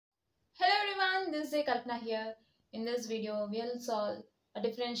everyone, this is Kalpana here. In this video, we'll solve a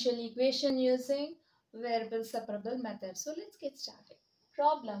differential equation using variable separable method. So let's get started.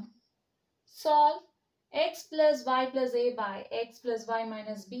 Problem: solve x plus y plus a by x plus y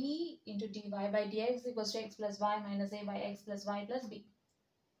minus b into dy by dx equals to x plus y minus a by x plus y plus b.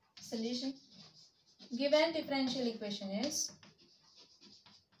 Solution: given differential equation is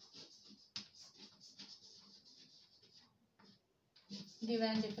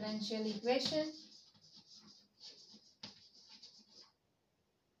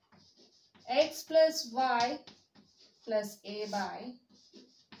x plus y plus a by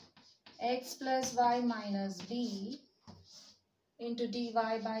x plus y minus b into dy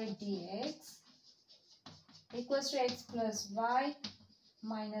by dx equals to x plus y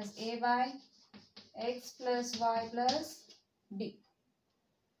minus a by x plus y plus b.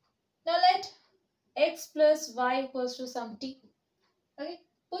 Now let x plus y equals to some t. Okay,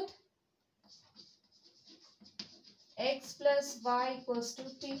 put x plus y equals to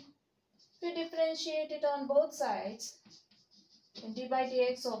t. We differentiate it on both sides. And d by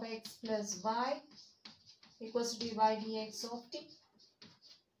dx of x plus y equals to d by dx of t.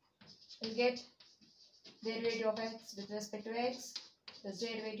 We'll get derivative of x with respect to x plus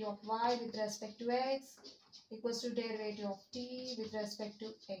derivative of y with respect to x equals to derivative of t with respect to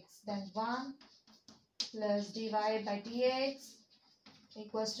x. Then 1 plus dy by dx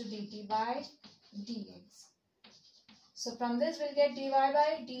equals to dt by dx. So from this we'll get dy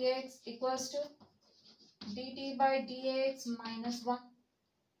by dx equals to dt by dx minus 1.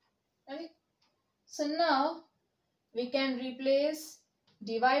 Okay. So now we can replace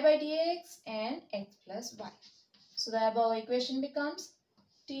dy by dx and x plus y. So the above equation becomes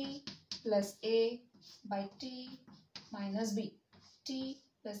t plus a by t minus b. T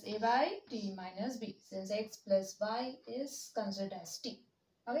plus a by t minus b, since x plus y is considered as t.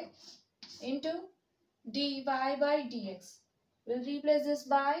 Okay. Into dy by dx. We'll replace this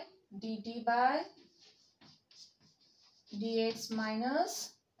by dt by dx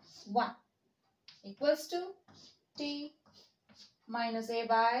minus 1 equals to t minus a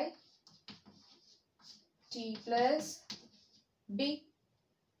by t plus b.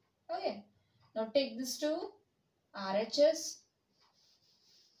 Okay. Now take this to RHS.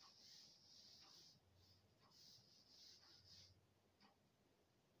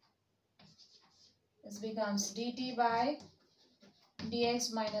 This becomes dt by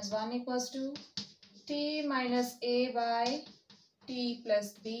dx minus 1 equals to t minus a by t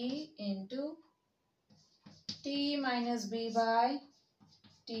plus b into t minus b by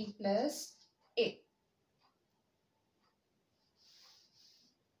t plus a.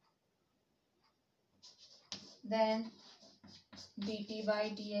 Then dt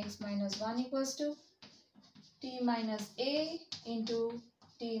by dx minus 1 equals to t minus a into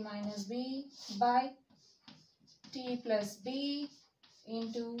t minus b by t plus b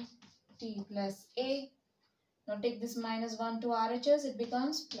into t plus a. Now take this minus 1 to RHS, it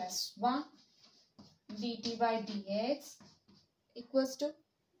becomes plus 1 dt by dx equals to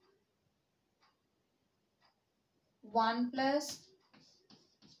 1 plus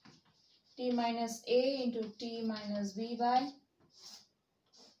t minus a into t minus b by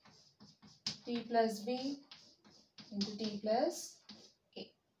t plus b into t plus a.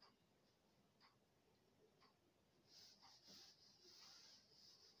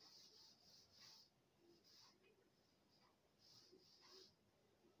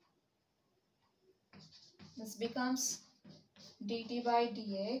 This becomes dt by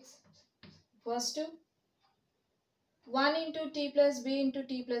dx equals to 1 into t plus b into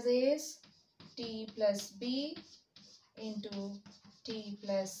t plus a is t plus b into t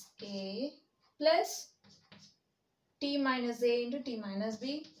plus a plus t minus a into t minus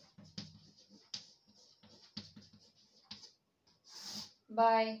b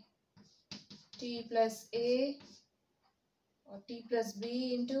by t plus a or t plus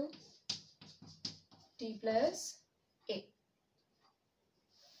b into t plus a.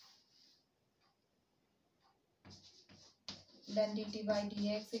 Then dt by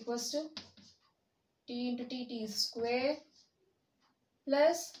dx equals to t into t square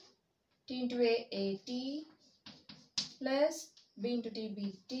plus t into a t plus b into t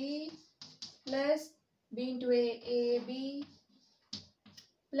bt plus b into a b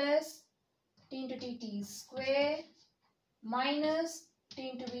plus t into t square minus t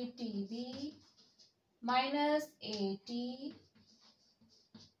into b tb minus at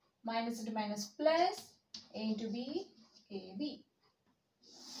minus into minus plus a into b ab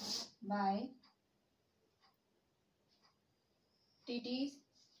by t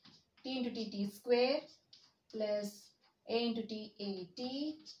into t square plus a into t at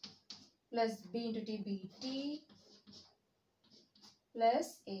plus b into t, bt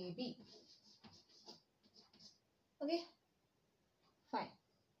plus ab. Okay, fine.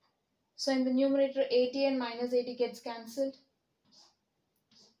 So in the numerator, at and minus at gets cancelled.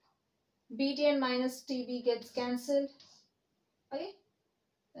 bt and minus tb gets cancelled. Okay,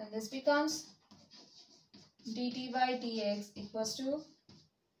 then this becomes dt by dx equals to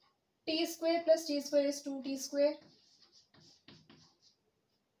t square plus t square is 2t square.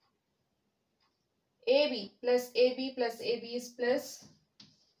 ab plus ab is plus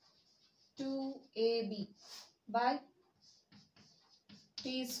 2ab by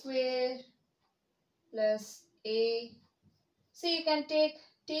t square plus a. So you can take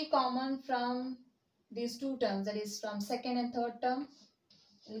t common from these two terms, that is from second and third term.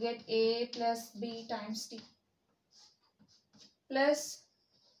 You will get a plus b times t plus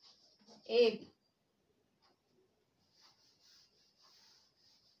ab.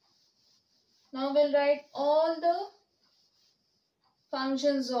 Now we'll write all the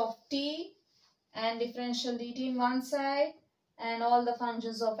functions of t and differential dt in one side and all the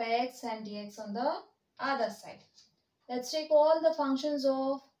functions of x and dx on the other side. Let's take all the functions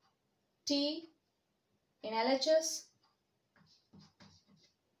of t in LHS.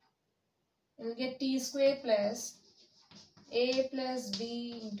 We'll get t square plus a plus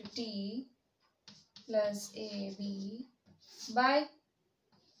b into t plus ab by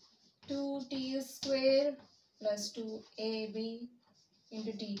 2t square plus 2ab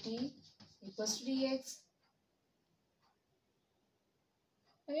into dt equals to dx.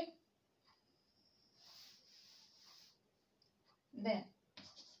 Okay. Then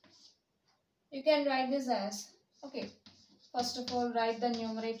you can write this as, okay, first of all write the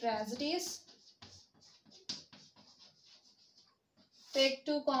numerator as it is. Take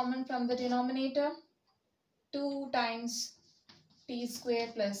 2 common from the denominator. 2 times t square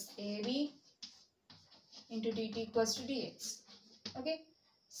plus ab into dt equals to dx. Okay.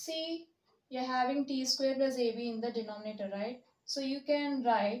 See, you're having t square plus ab in the denominator, right? So you can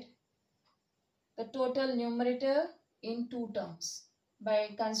write the total numerator in 2 terms by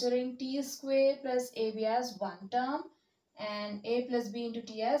considering t square plus ab as one term and a plus b into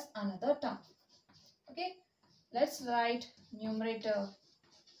t as another term. Okay, let's write numerator.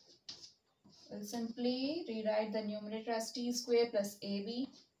 We'll simply rewrite the numerator as t square plus ab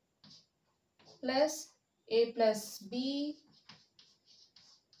plus a plus b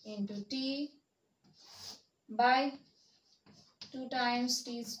into t by 2 times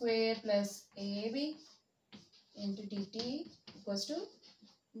t square plus ab into dt equals to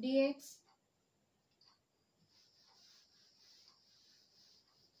dx.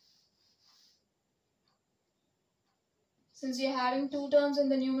 Since we are having 2 terms in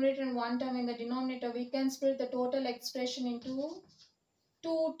the numerator and 1 term in the denominator, we can split the total expression into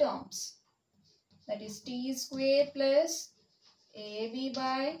 2 terms. That is t square plus ab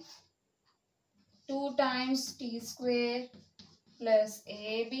by 2 times t square plus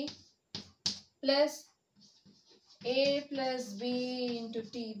ab plus a plus b into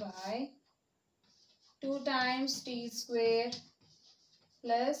t by 2 times t square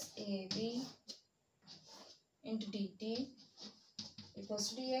plus ab into dt equals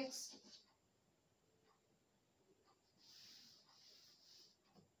to dx.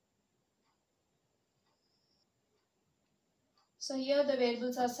 So here the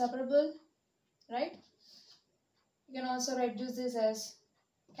variables are separable, right? You can also reduce this as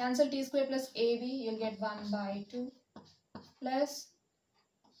cancel t square plus ab, you'll get 1 by 2 plus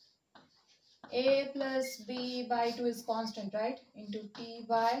a plus b by 2 is constant, right? Into t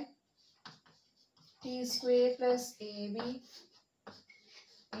by t square plus ab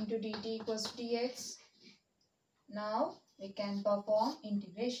into dt equals to dx. Now we can perform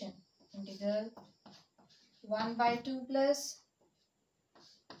integration. Integral 1 by 2 plus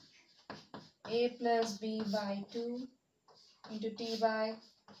a plus b by 2 into t by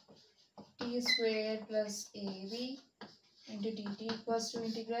t square plus ab into dt equals to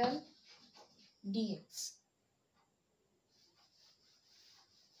integral dx.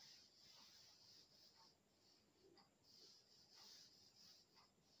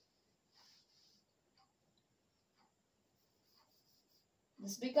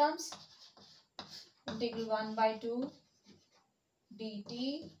 This becomes integral 1 by 2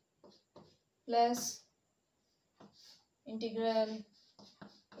 dt plus integral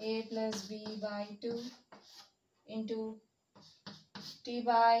a plus b by 2 into t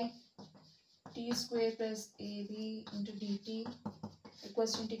by t square plus ab into dt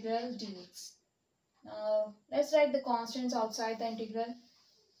equals to integral dx. Now let's write the constants outside the integral.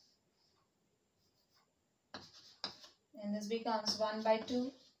 And this becomes 1 by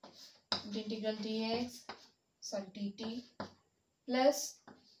 2 into integral dt plus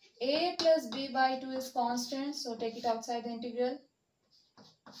a plus b by 2 is constant, so take it outside the integral.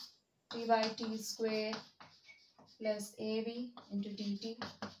 T by t square plus ab into dt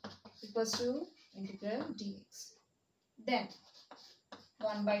equals to integral dx. Then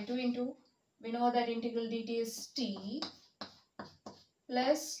 1 by 2 into, we know that integral dt is t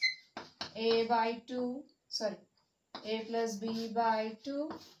plus a by 2, a plus b by 2.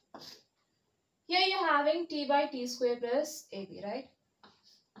 Here you are having t by t square plus ab, right?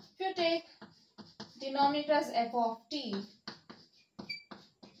 If you take denominator as f of t,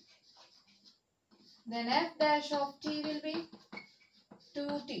 then f dash of t will be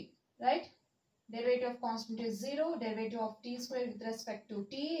 2t, right? Derivative of constant is 0. Derivative of t square with respect to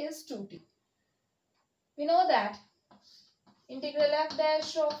t is 2t. We know that integral f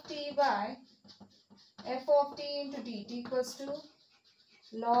dash of t by f of t into dt equals to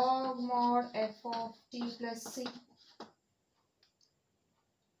log mod f of t plus c.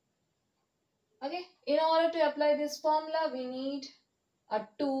 Okay, in order to apply this formula, we need a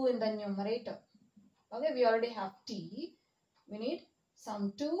 2 in the numerator. Okay, we already have t. We need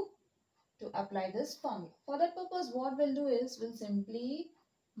some 2 to apply this formula. For that purpose, what we'll do is we'll simply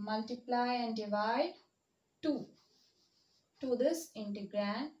multiply and divide 2 to this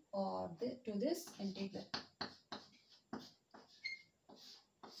integrand or to this integral.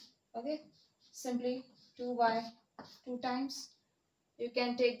 Okay, simply 2 by 2 times. You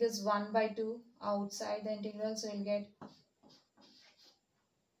can take this 1 by 2 outside the integral, so you'll get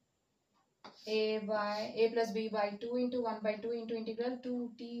a plus b by 2 into 1 by 2 into integral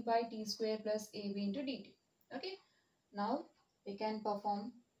 2t by t square plus ab into dt. Okay, now we can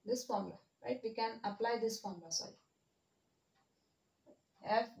perform this formula, right? We can apply this formula,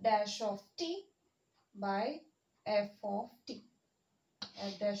 f dash of t by f of t.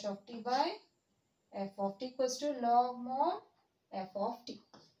 F dash of t by f of t equals to log mod f of t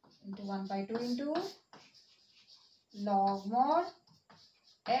into 1 by 2 into log mod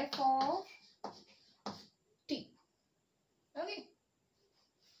f of t. Okay,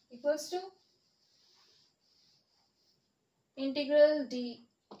 equals to integral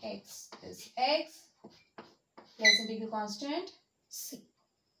dx is x plus integral constant c.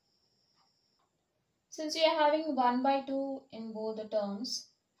 Since you are having 1 by 2 in both the terms,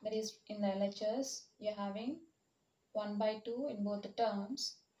 that is in the LHS, you are having 1 by 2 in both the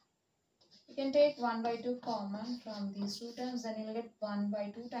terms. You can take 1 by 2 common from these two terms, then you will get 1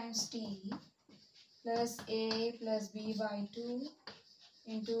 by 2 times t plus a plus b by 2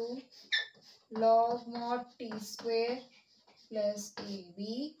 into log mod t square plus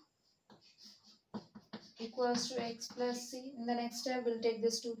ab equals to x plus c. In the next step, we'll take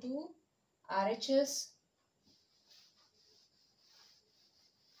this to RHS.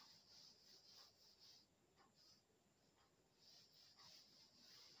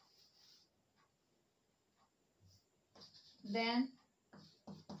 Then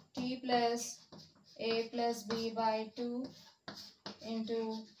t plus a plus b by 2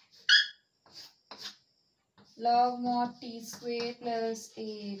 into log mod t square plus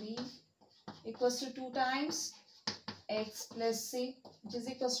ab equals to 2 times x plus c, which is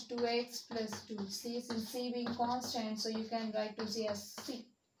equals to 2x plus 2c. Since c being constant, so you can write 2c as c,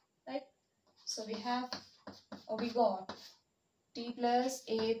 right? So we got t plus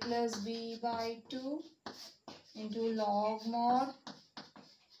a plus b by 2 into log mod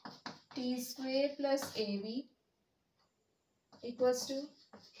t square plus ab equals to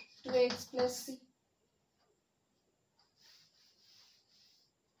 2x plus c.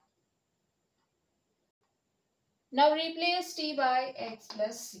 Now replace t by x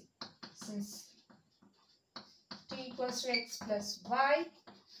plus c. Since t equals to x plus y,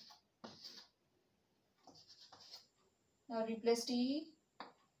 now replace t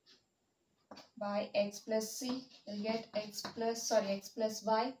by x plus c. You'll get x plus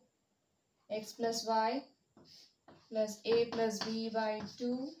y plus a plus b by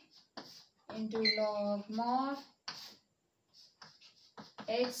 2 into log mod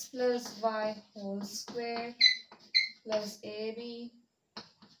x plus y whole square plus ab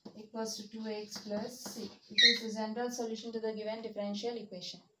equals to 2x plus c. It is the general solution to the given differential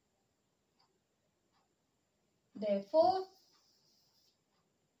equation. Therefore,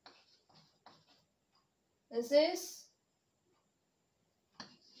 this is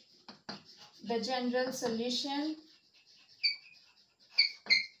the general solution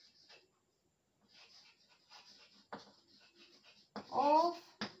of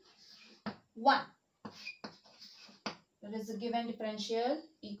 1. That is the given differential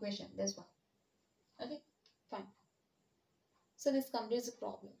equation, this one. Okay, fine. So this completes the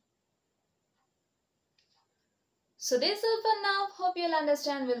problem. So this is all for now. Hope you'll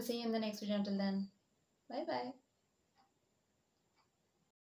understand. We'll see you in the next video. Until then, bye bye.